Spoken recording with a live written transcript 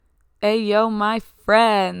Hey, yo, my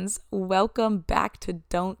friends. Welcome back to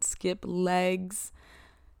Don't Skip Legs.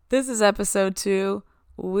 This is episode 2.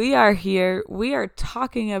 We are here. We are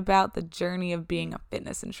talking about the journey of being a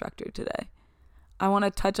fitness instructor today. I want to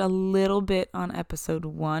touch a little bit on episode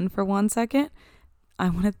 1 for 1 second. I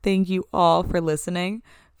want to thank you all for listening,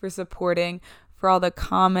 for supporting, for all the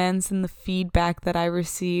comments and the feedback that I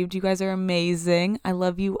received. You guys are amazing. I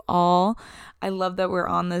love you all. I love that we're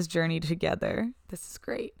on this journey together. This is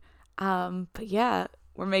great. But yeah,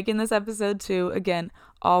 we're making this episode 2, again,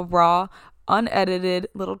 all raw, unedited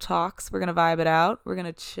little talks. We're going to vibe it out. We're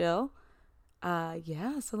going to chill.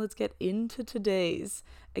 So let's get into today's,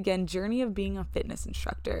 again, journey of being a fitness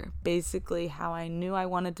instructor. Basically how I knew I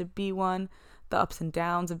wanted to be one, the ups and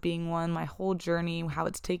downs of being one, my whole journey, how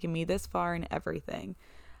it's taken me this far and everything.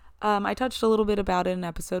 I touched a little bit about it in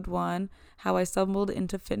episode 1, how I stumbled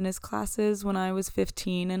into fitness classes when I was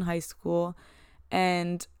 15 in high school,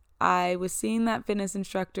 and I was seeing that fitness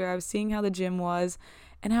instructor, I was seeing how the gym was,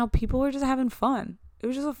 and how people were just having fun. It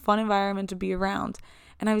was just a fun environment to be around.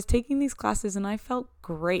 And I was taking these classes and I felt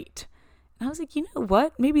great. And I was like, you know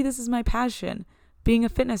what? Maybe this is my passion, being a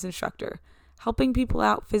fitness instructor, helping people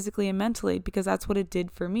out physically and mentally, because that's what it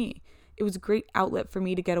did for me. It was a great outlet for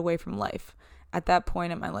me to get away from life. At that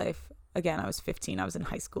point in my life, again, I was 15, I was in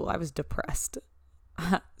high school, I was depressed.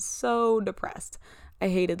 So depressed. I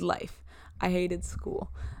hated life. I hated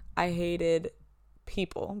school. I hated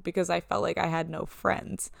people because I felt like I had no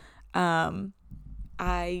friends. I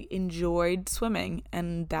enjoyed swimming,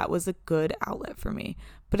 and that was a good outlet for me.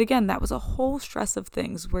 But again, that was a whole stress of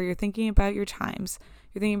things where you're thinking about your times.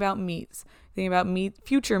 You're thinking about meets. You're thinking about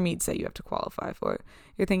future meets that you have to qualify for.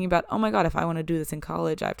 You're thinking about, oh my God, if I want to do this in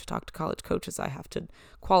college, I have to talk to college coaches. I have to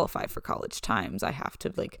qualify for college times. I have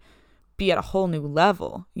to be at a whole new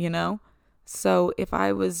level, you know? So if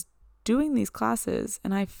I was doing these classes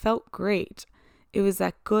and I felt great, it was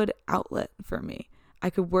that good outlet for me. I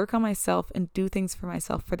could work on myself and do things for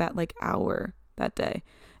myself for that hour that day,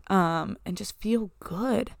 and just feel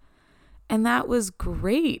good. And that was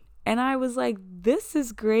great. And I was like, this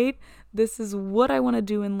is great. This is what I want to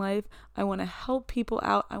do in life. I want to help people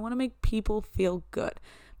out. I want to make people feel good,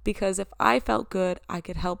 because if I felt good, I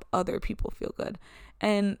could help other people feel good.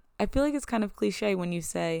 And I feel like it's kind of cliche when you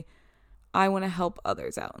say, I want to help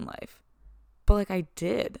others out in life. But I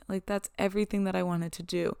did. That's everything that I wanted to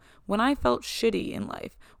do. When I felt shitty in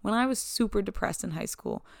life, when I was super depressed in high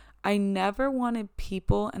school, I never wanted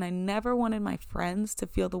people and I never wanted my friends to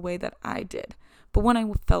feel the way that I did. But when I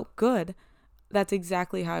felt good, that's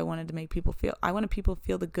exactly how I wanted to make people feel. I wanted people to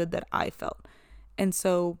feel the good that I felt. And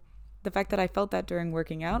so the fact that I felt that during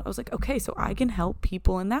working out, I was like, okay, so I can help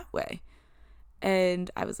people in that way. And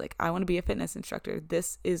I was like, I want to be a fitness instructor.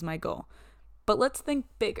 This is my goal. But let's think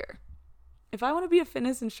bigger. If I want to be a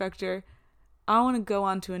fitness instructor, I want to go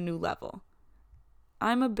on to a new level.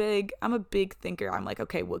 I'm a big thinker. I'm like,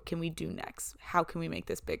 okay, what can we do next? How can we make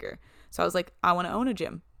this bigger? So I was like, I want to own a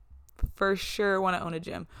gym. For sure want to own a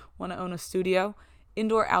gym. Want to own a studio,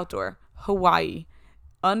 indoor, outdoor, Hawaii,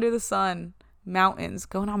 under the sun, mountains,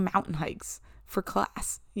 going on mountain hikes for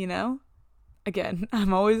class, you know? Again,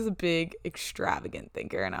 I'm always a big extravagant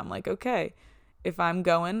thinker, and I'm like, okay, if I'm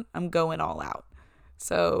going all out.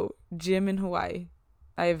 So gym in Hawaii,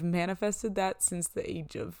 I have manifested that since the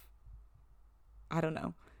age of,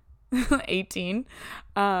 18,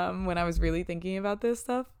 when I was really thinking about this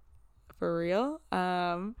stuff for real.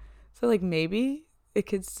 So maybe it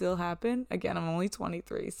could still happen. Again, I'm only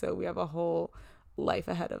 23, so we have a whole life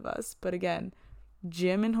ahead of us. But again,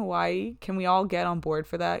 gym in Hawaii, can we all get on board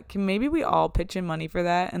for that? Can maybe we all pitch in money for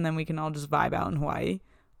that, and then we can all just vibe out in Hawaii?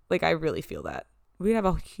 I really feel that. We have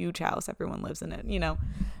a huge house. Everyone lives in it, you know.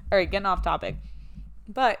 All right, getting off topic.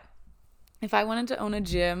 But if I wanted to own a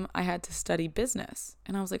gym, I had to study business.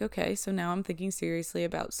 And I was like, okay, so now I'm thinking seriously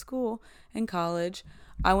about school and college.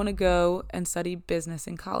 I want to go and study business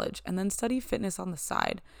in college and then study fitness on the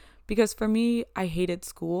side. Because for me, I hated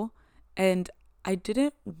school, and I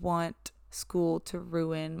didn't want school to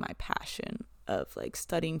ruin my passion of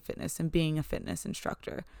studying fitness and being a fitness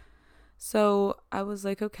instructor. So I was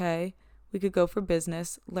like, okay, we could go for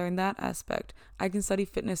business, learn that aspect. I can study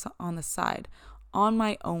fitness on the side, on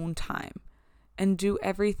my own time, and do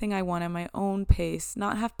everything I want at my own pace,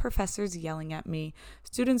 not have professors yelling at me,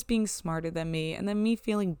 students being smarter than me, and then me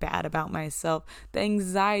feeling bad about myself, the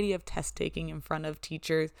anxiety of test taking in front of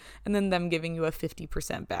teachers, and then them giving you a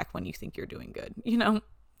 50% back when you think you're doing good. You know,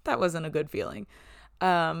 that wasn't a good feeling.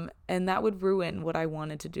 And that would ruin what I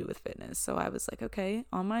wanted to do with fitness. So I was like, okay,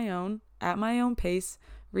 on my own, at my own pace,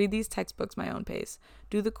 read these textbooks my own pace,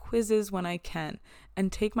 do the quizzes when I can,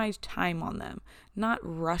 and take my time on them, not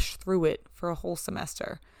rush through it for a whole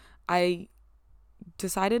semester. I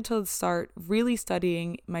decided to start really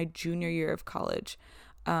studying my junior year of college.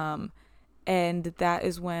 And that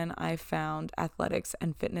is when I found Athletics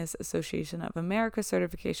and Fitness Association of America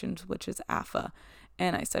certifications, which is AFA.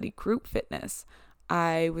 And I studied group fitness.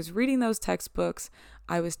 I was reading those textbooks.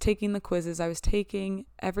 I was taking the quizzes. I was taking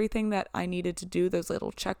everything that I needed to do, those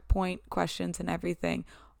little checkpoint questions and everything,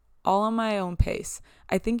 all on my own pace.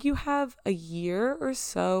 I think you have a year or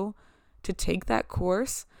so to take that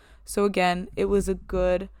course. So again, it was a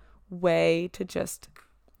good way to just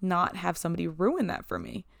not have somebody ruin that for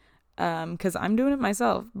me. Because I'm doing it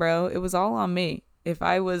myself, bro. It was all on me. If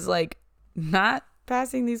I was like not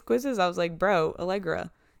passing these quizzes, I was like, bro,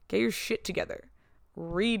 Allegra, get your shit together.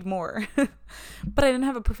 Read more. But I didn't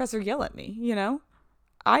have a professor yell at me, you know?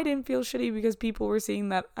 I didn't feel shitty because people were seeing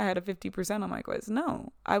that I had a 50% on my quiz.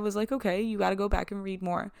 No, I was like, okay, you got to go back and read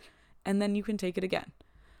more, and then you can take it again.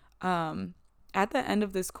 At the end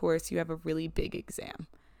of this course, you have a really big exam.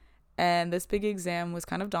 And this big exam was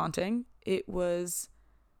kind of daunting. It was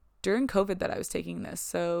during COVID that I was taking this.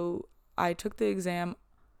 So I took the exam,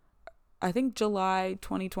 I think July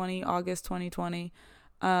 2020, August 2020.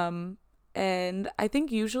 And I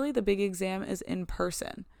think usually the big exam is in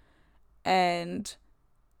person. And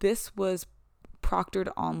this was proctored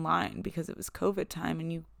online because it was COVID time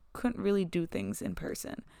and you couldn't really do things in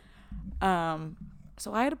person.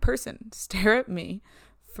 So I had a person stare at me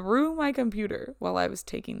through my computer while I was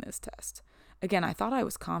taking this test. Again, I thought I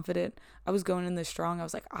was confident. I was going in this strong. I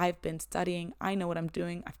was like, I've been studying. I know what I'm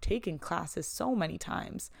doing. I've taken classes so many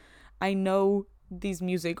times. I know these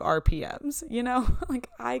music RPMs, you know, like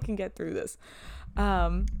I can get through this.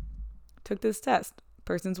 Took this test.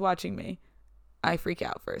 Person's watching me. I freak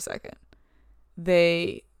out for a second.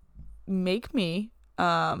 They make me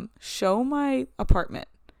show my apartment.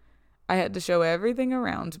 I had to show everything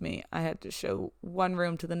around me. I had to show one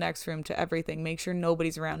room to the next room to everything. Make sure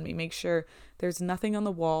nobody's around me. Make sure there's nothing on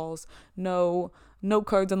the walls. No note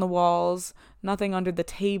cards on the walls. Nothing under the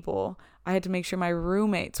table. I had to make sure my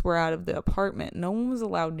roommates were out of the apartment. No one was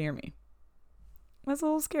allowed near me. That's a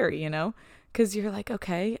little scary, you know? Because you're like,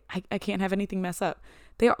 okay, I can't have anything mess up.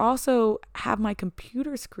 They also have my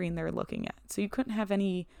computer screen they're looking at. So you couldn't have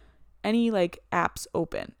any like apps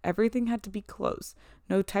open. Everything had to be closed.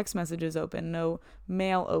 No text messages open, no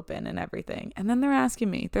mail open and everything. And then they're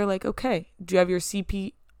asking me, they're like, okay, do you have your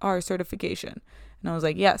CPR certification? And I was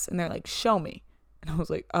like, yes. And they're like, show me. And I was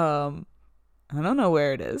like, I don't know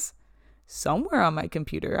where it is. Somewhere on my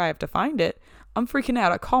computer. I have to find it. I'm freaking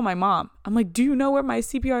out. I call my mom. I'm like, do you know where my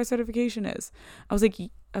CPR certification is? I was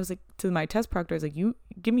like to my test proctor, I was like, you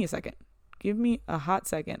give me a second. Give me a hot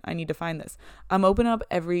second. I need to find this. I'm opening up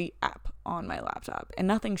every app on my laptop and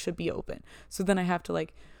nothing should be open. So then I have to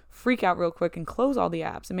like freak out real quick and close all the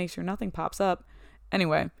apps and make sure nothing pops up.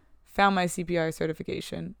 Anyway, found my CPR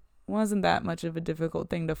certification. Wasn't that much of a difficult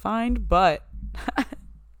thing to find, but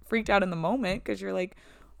freaked out in the moment because you're like,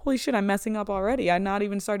 holy shit, I'm messing up already. I not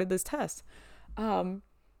even started this test. I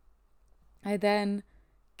then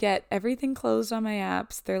get everything closed on my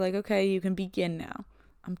apps. They're like, okay, you can begin now.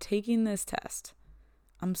 I'm taking this test.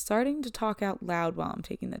 I'm starting to talk out loud while I'm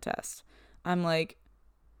taking the test. I'm like,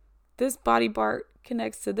 this body part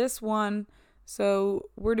connects to this one. So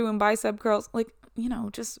we're doing bicep curls. Like, you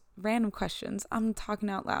know, just random questions. I'm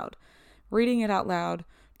talking out loud, reading it out loud,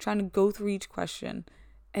 trying to go through each question.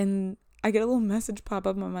 And I get a little message pop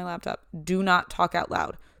up on my laptop. Do not talk out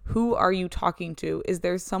loud. Who are you talking to? Is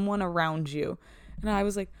there someone around you? And I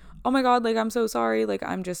was like, oh my God, like, I'm so sorry. Like,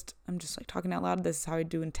 I'm just like talking out loud. This is how I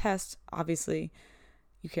do in tests. Obviously,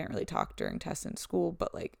 you can't really talk during tests in school,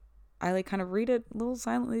 but like, I like kind of read it a little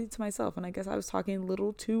silently to myself. And I guess I was talking a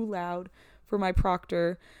little too loud for my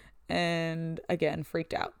proctor and again,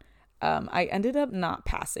 freaked out. I ended up not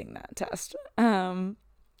passing that test.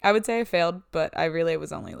 I would say I failed, but I really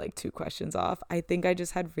was only like 2 questions off. I think I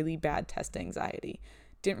just had really bad test anxiety.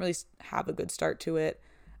 Didn't really have a good start to it.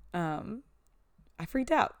 I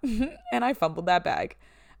freaked out and I fumbled that bag.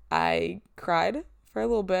 I cried for a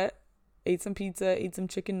little bit, ate some pizza, ate some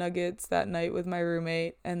chicken nuggets that night with my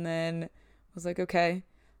roommate, and then was like, okay,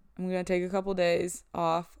 I'm going to take a couple days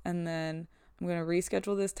off and then I'm going to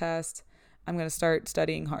reschedule this test. I'm going to start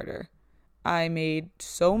studying harder. I made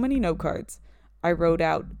so many note cards. I wrote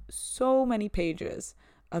out so many pages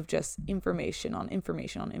of just information on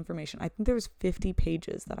information on information. I think there was 50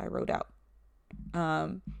 pages that I wrote out.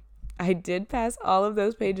 I did pass all of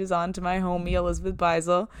those pages on to my homie, Elizabeth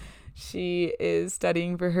Beisel. She is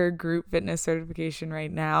studying for her group fitness certification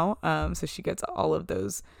right now. So she gets all of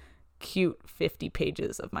those cute 50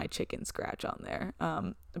 pages of my chicken scratch on there,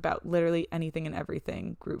 about literally anything and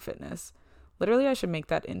everything group fitness. Literally, I should make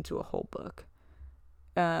that into a whole book.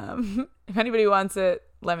 If anybody wants it,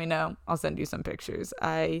 let me know. I'll send you some pictures.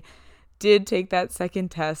 I did take that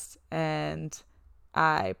second test and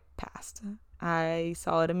I passed. I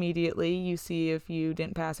saw it immediately. You see if you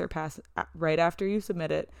didn't pass or pass right after you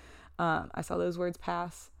submit it. I saw those words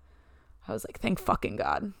pass. I was like, thank fucking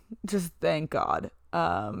God. Just thank God.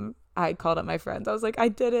 I called up my friends. I was like, I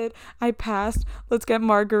did it. I passed. Let's get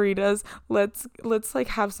margaritas. Let's like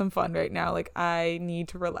have some fun right now. Like, I need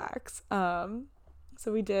to relax.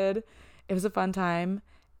 So we did. It was a fun time.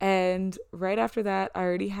 And right after that, I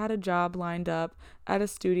already had a job lined up at a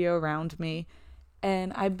studio around me.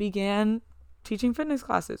 And I began teaching fitness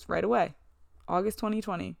classes right away. August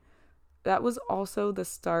 2020. That was also the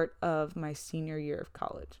start of my senior year of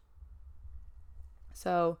college.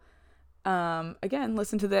 So, again,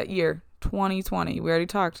 listen to that year, 2020. We already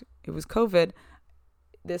talked. It was COVID.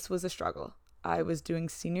 This was a struggle. I was doing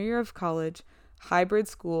senior year of college, hybrid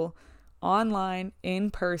school, online,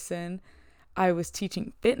 in person. I was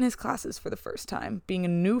teaching fitness classes for the first time, being a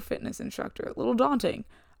new fitness instructor, a little daunting.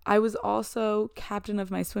 I was also captain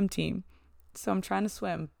of my swim team. So I'm trying to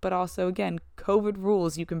swim, but also, again, COVID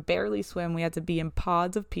rules. You can barely swim. We had to be in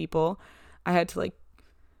pods of people. I had to like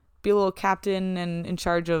be a little captain and in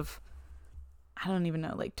charge of, I don't even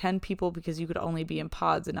know, like 10 people, because you could only be in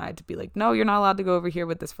pods. And I had to be like, no, you're not allowed to go over here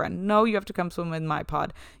with this friend. No, you have to come swim in my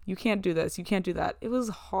pod. You can't do this. You can't do that. It was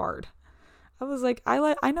hard. I was like,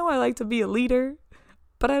 I know I like to be a leader,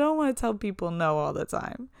 but I don't want to tell people no all the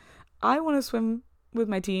time. I want to swim with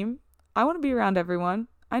my team. I want to be around everyone.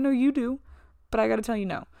 I know you do, but I got to tell you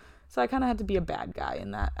no. So I kind of had to be a bad guy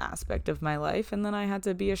in that aspect of my life. And then I had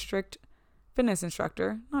to be a strict fitness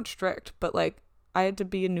instructor. Not strict, but like I had to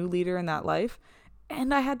be a new leader in that life.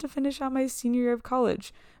 And I had to finish out my senior year of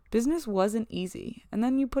college. Business wasn't easy. And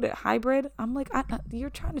then you put it hybrid. I'm like,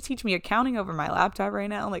 you're trying to teach me accounting over my laptop right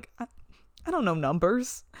now. Like, I don't know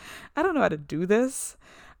numbers. I don't know how to do this.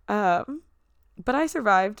 But I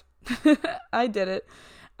survived. I did it.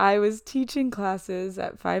 I was teaching classes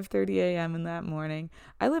at 5:30 a.m. in that morning.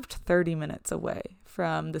 I lived 30 minutes away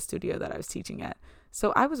from the studio that I was teaching at.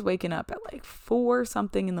 So I was waking up at like 4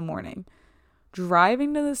 something in the morning,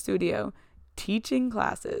 driving to the studio, teaching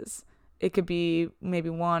classes. It could be maybe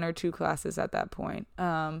 1 or 2 classes at that point.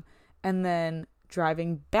 And then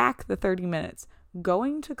driving back the 30 minutes,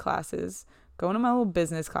 going to classes, going to my little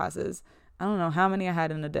business classes. I don't know how many I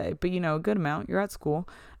had in a day, but a good amount. You're at school.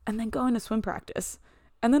 And then going to swim practice.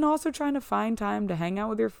 And then also trying to find time to hang out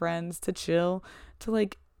with your friends, to chill, to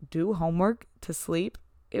like do homework, to sleep.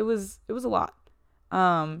 It was a lot.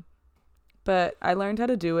 But I learned how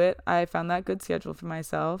to do it. I found that good schedule for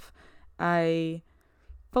myself. I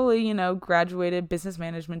fully, graduated business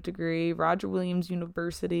management degree, Roger Williams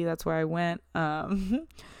University. That's where I went.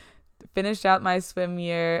 Finished out my swim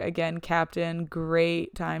year. Again, captain.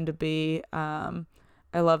 Great time to be.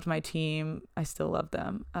 I loved my team. I still love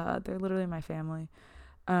them. They're literally my family.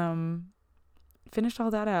 Finished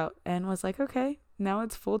all that out and was like, okay, now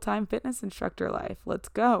it's full-time fitness instructor life. Let's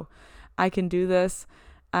go. I can do this.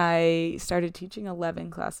 I started teaching 11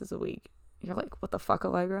 classes a week. You're like, what the fuck,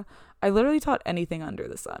 Allegra? I literally taught anything under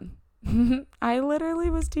the sun. I literally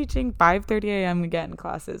was teaching 5:30 a.m. again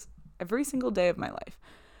classes every single day of my life.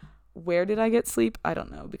 Where did I get sleep? I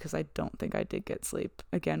don't know, because I don't think I did get sleep.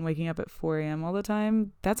 Again, waking up at 4 a.m. all the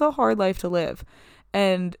time, that's a hard life to live.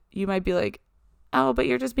 And you might be like, oh, but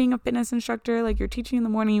you're just being a fitness instructor. Like, you're teaching in the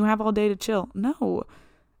morning, you have all day to chill. No,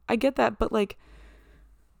 I get that. But like,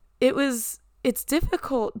 it's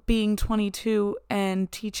difficult being 22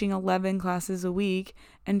 and teaching 11 classes a week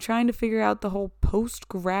and trying to figure out the whole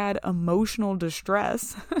post-grad emotional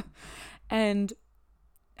distress and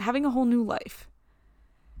having a whole new life.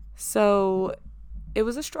 So it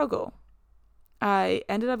was a struggle. I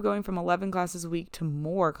ended up going from 11 classes a week to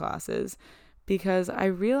more classes because I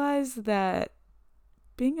realized that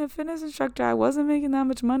being a fitness instructor, I wasn't making that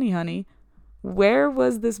much money, honey. Where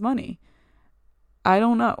was this money? I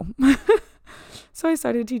don't know. So I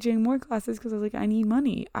started teaching more classes because I was like, I need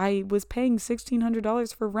money. I was paying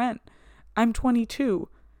 $1,600 for rent. I'm 22.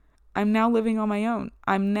 I'm now living on my own.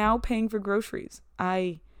 I'm now paying for groceries.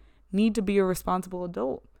 I need to be a responsible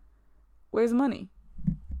adult. Where's the money?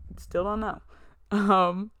 Still don't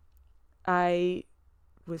know. I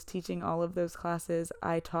was teaching all of those classes.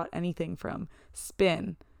 I taught anything from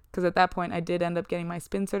spin, because at that point I did end up getting my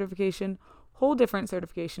spin certification. Whole different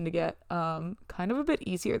certification to get, kind of a bit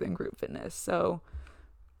easier than group fitness. So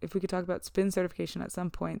if we could talk about spin certification at some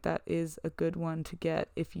point, that is a good one to get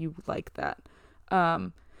if you like that.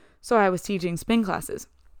 So I was teaching spin classes,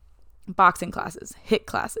 boxing classes, HIIT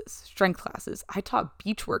classes, strength classes. I taught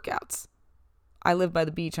beach workouts. I live by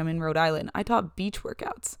the beach. I'm in Rhode Island. I taught beach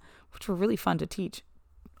workouts, which were really fun to teach.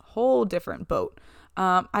 Whole different boat.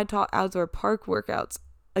 I taught outdoor park workouts.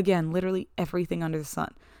 Again, literally everything under the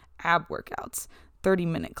sun. Ab workouts,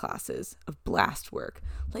 30-minute classes of blast work,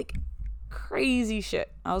 like crazy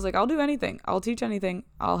shit. I was like, I'll do anything. I'll teach anything.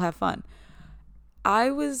 I'll have fun.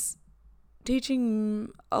 I was teaching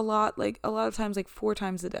a lot of times, like 4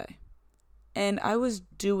 times a day. And I was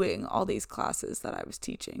doing all these classes that I was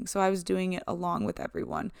teaching. So I was doing it along with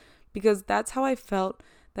everyone because that's how I felt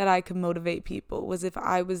that I could motivate people, was if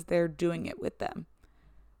I was there doing it with them.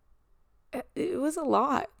 It was a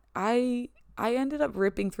lot. I ended up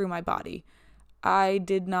ripping through my body. I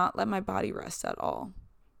did not let my body rest at all.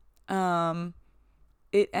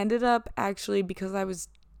 It ended up actually, because I was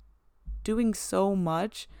doing so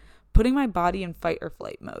much, putting my body in fight or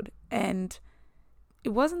flight mode. And it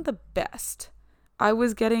wasn't the best. I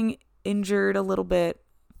was getting injured a little bit,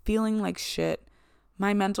 feeling like shit.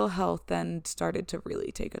 My mental health then started to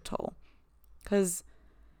really take a toll. Because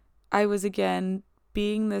I was, again,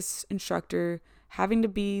 being this instructor, having to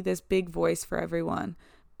be this big voice for everyone,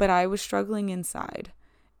 but I was struggling inside.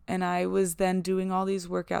 And I was then doing all these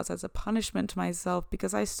workouts as a punishment to myself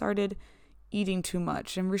because I started eating too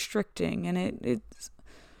much and restricting. And it's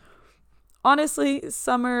honestly,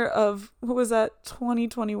 summer of,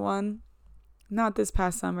 2021? Not this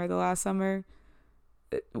past summer, the last summer.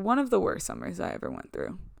 One of the worst summers I ever went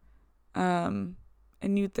through. And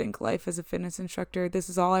you'd think life as a fitness instructor, this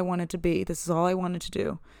is all I wanted to be. This is all I wanted to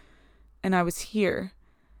do. And I was here.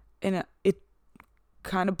 And it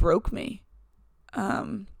kind of broke me.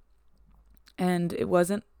 And it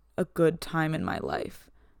wasn't a good time in my life.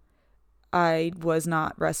 I was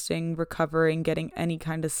not resting, recovering, getting any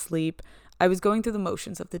kind of sleep. I was going through the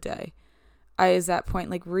motions of the day. I was at that point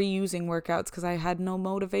like reusing workouts because I had no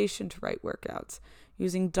motivation to write workouts.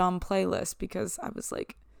 Using dumb playlists because I was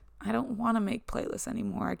like, I don't want to make playlists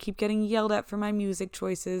anymore. I keep getting yelled at for my music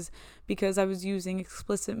choices because I was using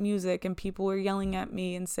explicit music and people were yelling at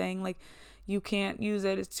me and saying like, you can't use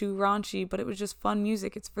it, it's too raunchy, but it was just fun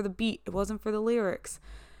music. It's for the beat. It wasn't for the lyrics.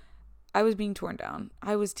 I was being torn down.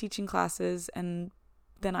 I was teaching classes and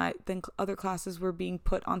then other classes were being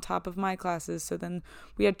put on top of my classes. So then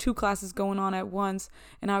we had 2 classes going on at once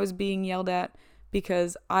and I was being yelled at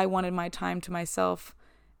because I wanted my time to myself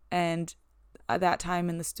and that time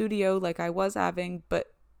in the studio like I was having,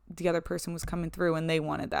 but the other person was coming through and they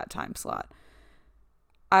wanted that time slot.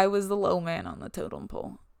 I was the low man on the totem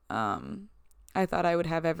pole. I thought I would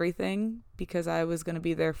have everything because I was going to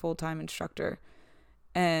be their full-time instructor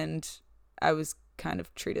and I was kind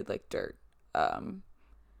of treated like dirt.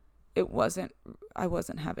 I wasn't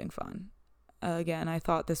having fun. Again, I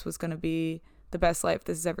thought this was going to be the best life.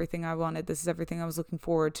 This is everything I wanted. This is everything I was looking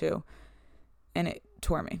forward to. And it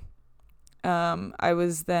tore me. I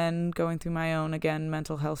was then going through my own, again,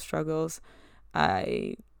 mental health struggles.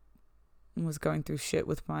 I was going through shit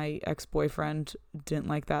with my ex-boyfriend. Didn't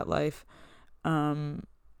like that life.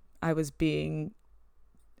 I was being,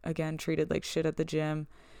 again, treated like shit at the gym.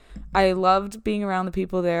 I loved being around the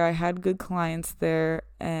people there. I had good clients there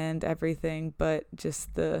and everything, but just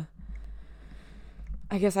I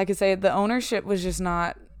guess I could say the ownership was just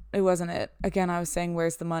not, it wasn't it. Again, I was saying,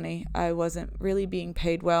 where's the money? I wasn't really being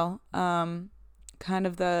paid well. Kind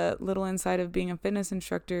of the little inside of being a fitness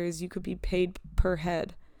instructor is you could be paid per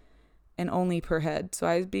head and only per head. So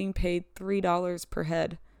I was being paid $3 per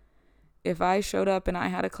head. If I showed up and I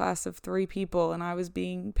had a class of 3 people and I was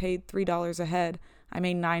being paid $3 a head, I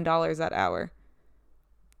made $9 that hour.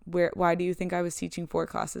 Why do you think I was teaching 4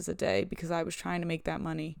 classes a day? Because I was trying to make that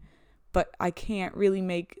money. But I can't really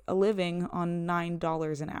make a living on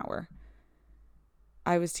 $9 an hour.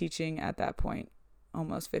 I was teaching at that point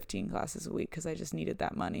almost 15 classes a week because I just needed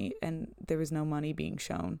that money and there was no money being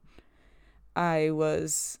shown. I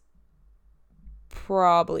was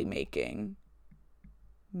probably making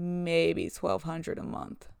maybe $1,200 a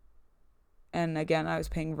month. And again, I was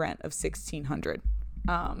paying rent of $1,600.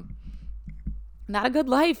 Not a good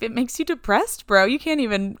life. It makes you depressed, bro. You can't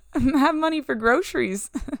even have money for groceries.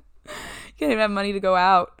 You can't even have money to go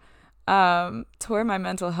out. Tore my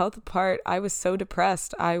mental health apart. I was so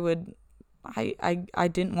depressed. I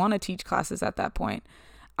didn't want to teach classes at that point.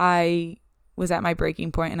 I was at my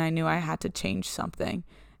breaking point and I knew I had to change something.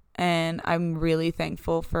 And I'm really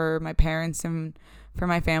thankful for my parents and for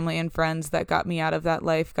my family and friends that got me out of that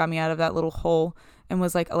life, got me out of that little hole and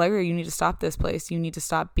was like, Allegra, you need to stop this place. You need to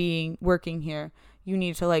stop working here. You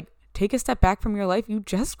need to like take a step back from your life. You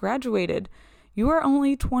just graduated. You are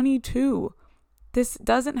only 22. This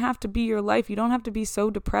doesn't have to be your life. You don't have to be so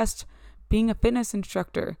depressed being a fitness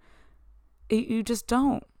instructor. You just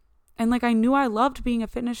don't. And like, I knew I loved being a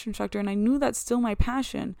fitness instructor and I knew that's still my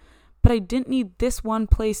passion, but I didn't need this one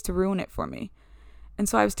place to ruin it for me. And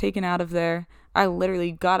so I was taken out of there. I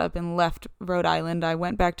literally got up and left Rhode Island. I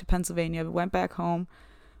went back to Pennsylvania, went back home,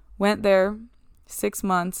 went there 6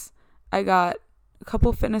 months. I got a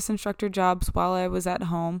couple fitness instructor jobs while I was at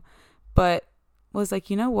home, but was like,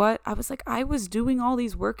 you know what? I was doing all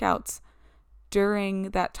these workouts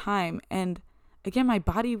during that time. And again, my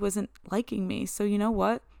body wasn't liking me. So you know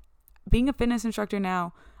what? Being a fitness instructor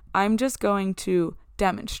now, I'm just going to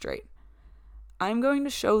demonstrate. I'm going to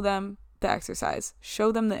show them the exercise,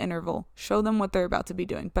 show them the interval, show them what they're about to be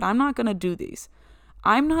doing. But I'm not going to do these.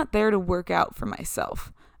 I'm not there to work out for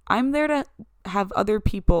myself. I'm there to have other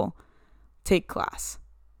people take class.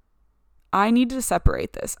 I needed to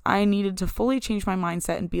separate this. I needed to fully change my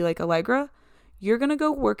mindset and be like, Allegra, you're going to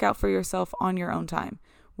go work out for yourself on your own time.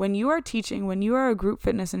 When you are teaching, when you are a group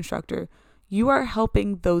fitness instructor, you are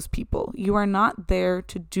helping those people. You are not there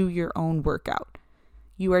to do your own workout.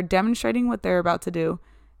 You are demonstrating what they're about to do.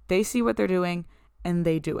 They see what they're doing and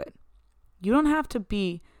they do it. You don't have to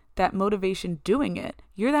be that motivation doing it.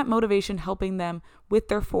 You're that motivation helping them with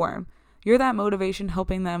their form. You're that motivation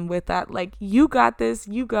helping them with that, like, you got this,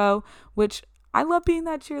 you go, which I love being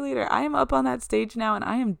that cheerleader. I am up on that stage now and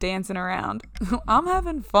I am dancing around. I'm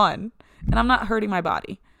having fun and I'm not hurting my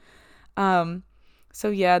body. So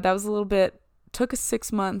yeah, that was a little bit, took a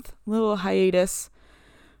 6-month little hiatus,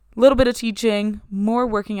 a little bit of teaching, more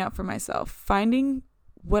working out for myself, finding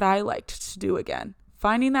what I liked to do again,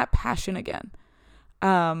 finding that passion again.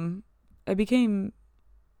 I became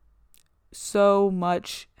so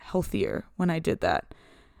much healthier when I did that.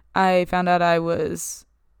 I found out I was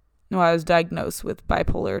diagnosed with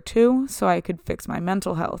bipolar 2, so I could fix my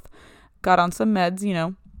mental health. Got on some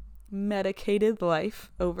meds, medicated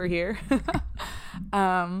life over here.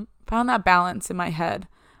 Found that balance in my head.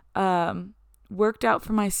 Worked out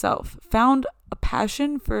for myself. Found a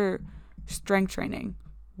passion for strength training,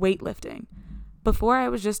 weightlifting. Before I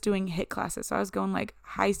was just doing HIIT classes. So I was going like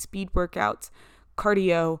high speed workouts,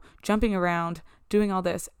 cardio, jumping around, doing all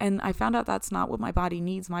this. And I found out that's not what my body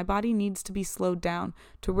needs. My body needs to be slowed down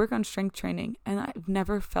to work on strength training. And I've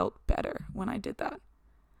never felt better when I did that.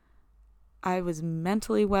 I was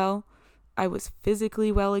mentally well. I was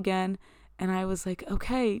physically well again. And I was like,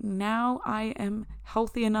 okay, now I am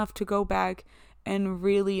healthy enough to go back and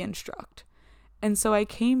really instruct. And so I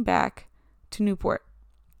came back to Newport.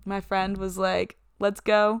 My friend was like, let's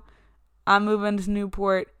go. I'm moving to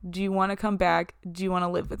Newport. Do you want to come back? Do you want to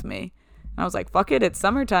live with me? And I was like, fuck it. It's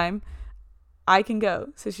summertime. I can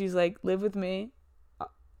go. So she's like, live with me.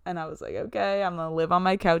 And I was like, okay, I'm going to live on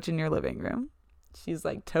my couch in your living room. She's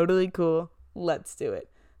like, totally cool. Let's do it.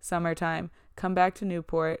 Summertime. Come back to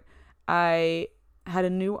Newport. I had a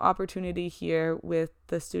new opportunity here with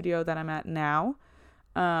the studio that I'm at now.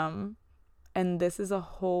 And this is a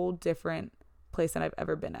whole different place than I've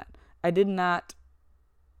ever been at. I did not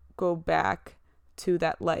go back to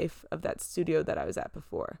that life of that studio that I was at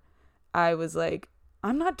before. I was like,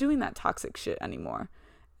 I'm not doing that toxic shit anymore.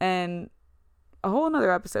 And a whole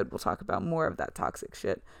another episode we'll talk about more of that toxic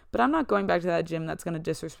shit. But I'm not going back to that gym that's going to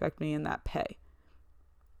disrespect me in that pay.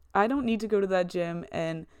 I don't need to go to that gym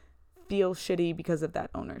and feel shitty because of that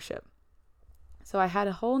ownership. So I had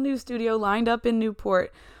a whole new studio lined up in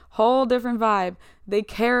Newport, whole different vibe. They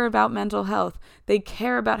care about mental health. They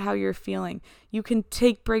care about how you're feeling. You can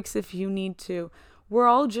take breaks if you need to. We're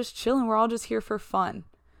all just chilling. We're all just here for fun.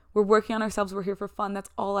 We're working on ourselves. We're here for fun. That's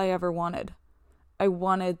all I ever wanted. I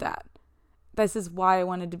wanted that. This is why I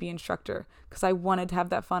wanted to be instructor, because I wanted to have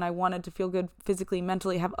that fun. I wanted to feel good physically,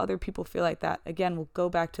 mentally, have other people feel like that. Again, we'll go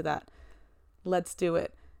back to that. Let's do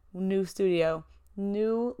it. New studio,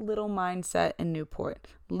 new little mindset in Newport,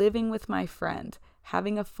 living with my friend,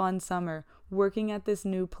 having a fun summer, working at this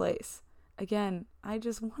new place. Again, I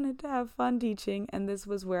just wanted to have fun teaching, and this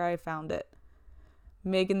was where I found it.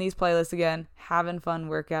 Making these playlists again, having fun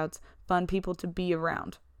workouts, fun people to be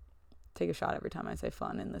around. Take a shot every time I say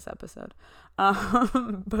fun in this episode.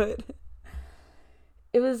 But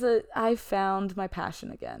I found my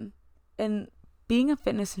passion again. And being a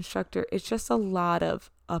fitness instructor, it's just a lot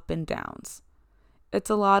of up and downs. It's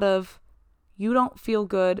a lot of, you don't feel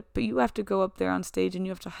good, but you have to go up there on stage and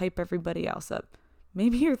you have to hype everybody else up.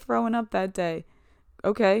 Maybe you're throwing up that day.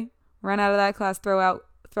 Okay, run out of that class, throw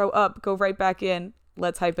up, go right back in.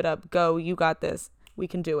 Let's hype it up. Go, you got this. We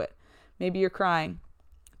can do it. Maybe you're crying.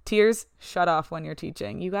 Tears, shut off when you're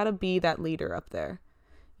teaching. You got to be that leader up there.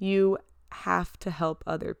 You have to help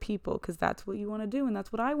other people because that's what you want to do and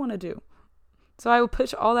that's what I want to do. So I will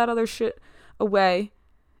push all that other shit away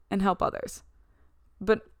and help others.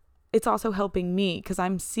 But it's also helping me because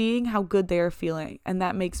I'm seeing how good they are feeling and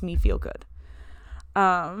that makes me feel good.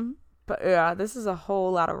 But yeah, this is a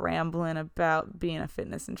whole lot of rambling about being a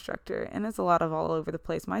fitness instructor and it's a lot of all over the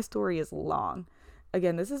place. My story is long.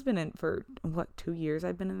 Again, this has been in for 2 years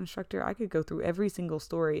I've been an instructor. I could go through every single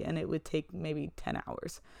story and it would take maybe 10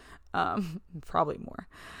 hours. Probably more.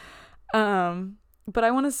 But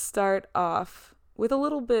I want to start off with a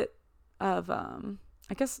little bit of,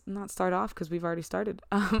 I guess not start off because we've already started.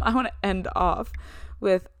 I want to end off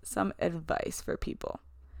with some advice for people.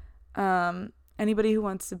 Anybody who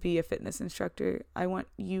wants to be a fitness instructor, I want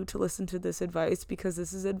you to listen to this advice because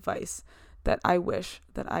this is advice that I wish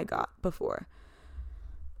that I got before.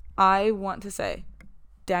 I want to say,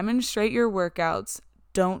 demonstrate your workouts.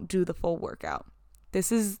 Don't do the full workout.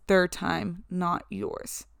 This is their time, not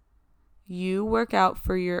yours. You work out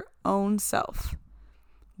for your own self.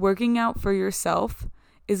 Working out for yourself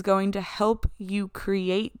is going to help you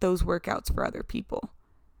create those workouts for other people.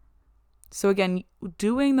 So again,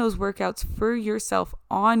 doing those workouts for yourself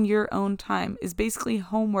on your own time is basically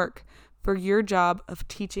homework for your job of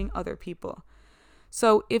teaching other people.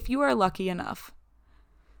 So if you are lucky enough,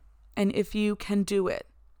 and if you can do it,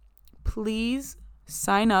 please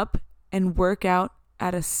sign up and work out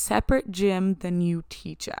at a separate gym than you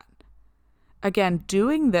teach at. Again,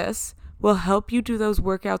 doing this will help you do those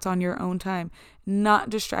workouts on your own time, not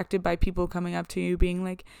distracted by people coming up to you being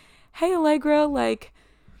like, hey, Allegra, like,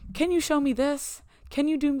 can you show me this? Can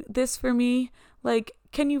you do this for me? Like,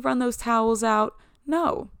 can you run those towels out?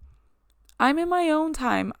 No. I'm in my own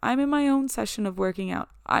time. I'm in my own session of working out.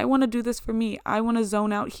 I want to do this for me. I want to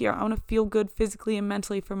zone out here. I want to feel good physically and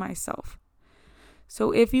mentally for myself.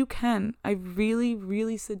 So if you can, I really,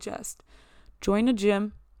 really suggest join a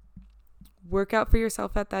gym, work out for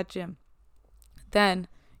yourself at that gym. Then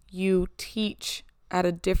you teach at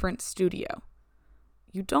a different studio.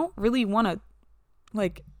 You don't really want to,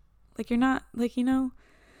 you're not, you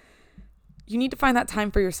need to find that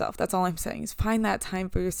time for yourself. That's all I'm saying is find that time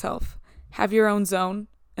for yourself. Have your own zone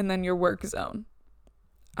and then your work zone.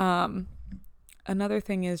 Another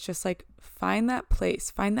thing is just find that place,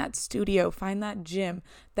 find that studio, find that gym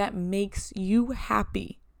that makes you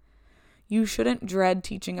happy. You shouldn't dread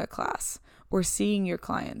teaching a class or seeing your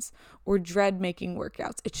clients or dread making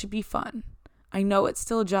workouts. It should be fun. I know it's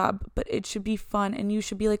still a job, but it should be fun and you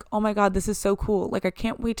should be like, oh my God, this is so cool. I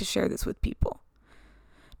can't wait to share this with people.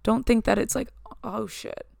 Don't think that it's oh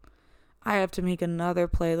shit, I have to make another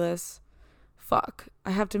playlist. Fuck,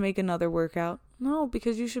 I have to make another workout. No,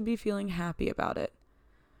 because you should be feeling happy about it.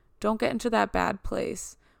 Don't get into that bad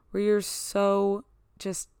place where you're so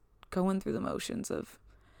just going through the motions of,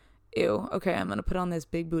 ew, okay, I'm going to put on this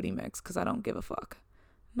big booty mix because I don't give a fuck.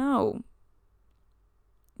 No.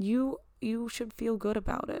 You should feel good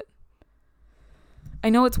about it. I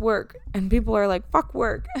know it's work and people are like, fuck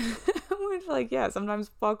work. Which yeah, sometimes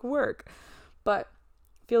fuck work. But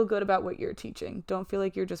feel good about what you're teaching. Don't feel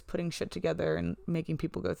like you're just putting shit together and making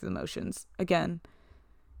people go through the motions. Again,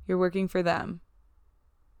 you're working for them.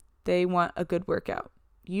 They want a good workout.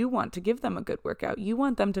 You want to give them a good workout. You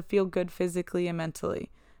want them to feel good physically and mentally,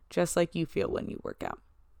 just like you feel when you work out.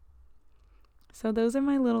 So those are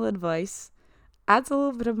my little advice. Adds a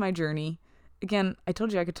little bit of my journey. Again, I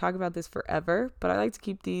told you I could talk about this forever, but I like to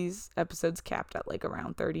keep these episodes capped at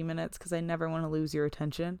around 30 minutes because I never want to lose your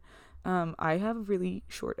attention. I have a really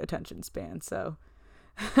short attention span, so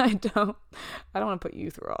I don't want to put you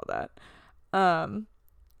through all that.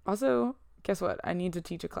 Also, guess what? I need to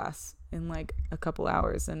teach a class in a couple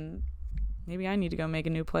hours, and maybe I need to go make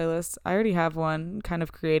a new playlist. I already have one kind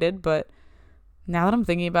of created, but now that I'm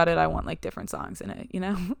thinking about it, I want different songs in it,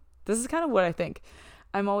 This is kind of what I think.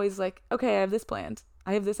 I'm always okay, I have this planned.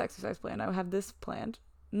 I have this exercise planned. I have this planned.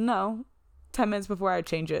 No, 10 minutes before I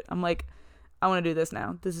change it, I'm I want to do this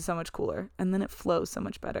now. This is so much cooler. And then it flows so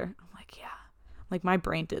much better. I'm yeah. My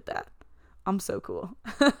brain did that. I'm so cool.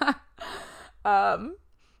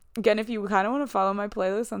 Again, if you kind of want to follow my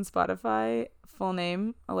playlist on Spotify, full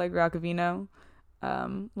name, Allegra Acovino.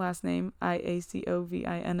 Last name,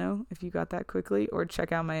 Iacovino, if you got that quickly. Or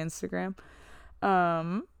check out my Instagram.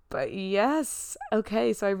 But yes.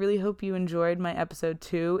 Okay, so I really hope you enjoyed my episode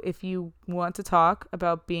 2. If you want to talk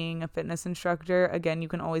about being a fitness instructor, again, you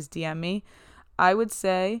can always DM me. I would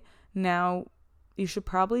say now you should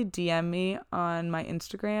probably DM me on my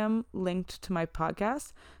Instagram linked to my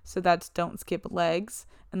podcast. So that's Don't Skip Legs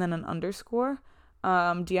and then an underscore.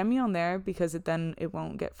 DM me on there because it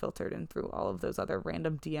won't get filtered in through all of those other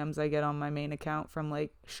random DMs I get on my main account from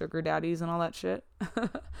like sugar daddies and all that shit.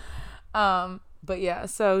 But yeah,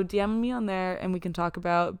 so DM me on there and we can talk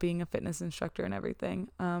about being a fitness instructor and everything.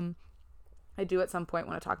 I do at some point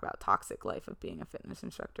want to talk about toxic life of being a fitness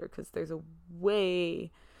instructor because there's a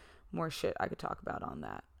way more shit I could talk about on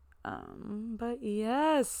that. But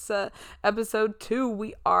yes, episode 2,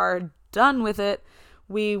 we are done with it.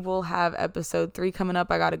 We will have episode 3 coming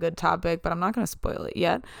up. I got a good topic, but I'm not going to spoil it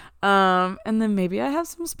yet. And then maybe I have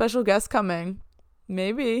some special guests coming.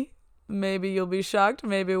 Maybe you'll be shocked.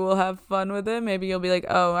 Maybe we'll have fun with it. Maybe you'll be like,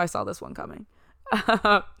 oh, I saw this one coming.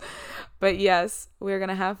 But yes, we're going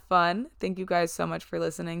to have fun. Thank you guys so much for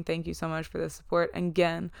listening. Thank you so much for the support. And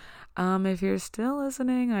again, if you're still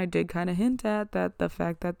listening, I did kind of hint at that the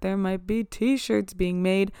fact that there might be t-shirts being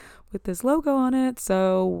made with this logo on it.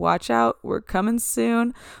 So watch out. We're coming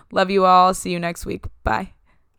soon. Love you all. See you next week. Bye.